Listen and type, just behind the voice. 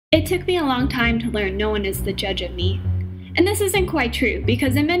It took me a long time to learn no one is the judge of me. And this isn't quite true,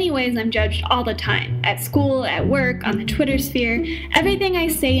 because in many ways I'm judged all the time. At school, at work, on the Twitter sphere, everything I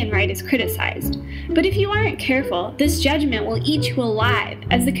say and write is criticized. But if you aren't careful, this judgment will eat you alive,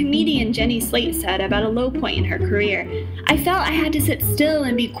 as the comedian Jenny Slate said about a low point in her career. I felt I had to sit still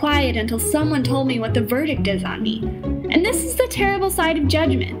and be quiet until someone told me what the verdict is on me. And this is the terrible side of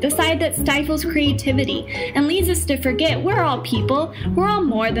judgment, the side that stifles creativity and leads us to forget we're all people, we're all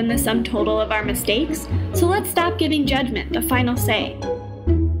more than the sum total of our mistakes. So let's stop giving judgment the final say.